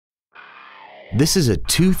This is a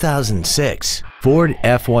 2006 Ford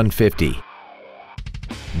F-150.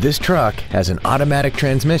 This truck has an automatic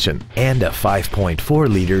transmission and a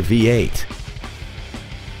 5.4-liter V8.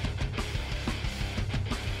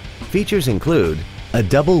 Features include a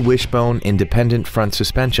double wishbone independent front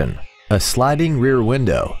suspension, a sliding rear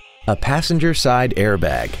window, a passenger side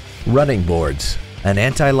airbag, running boards, an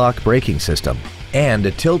anti-lock braking system, and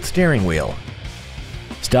a tilt steering wheel.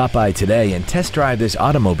 Stop by today and test drive this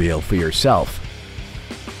automobile for yourself.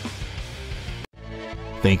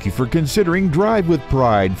 Thank you for considering Drive with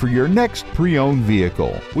Pride for your next pre-owned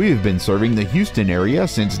vehicle. We have been serving the Houston area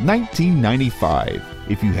since 1995.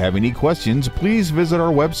 If you have any questions, please visit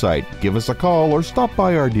our website, give us a call, or stop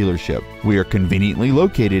by our dealership. We are conveniently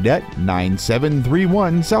located at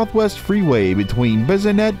 9731 Southwest Freeway between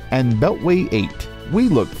Bissonnet and Beltway 8. We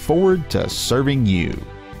look forward to serving you.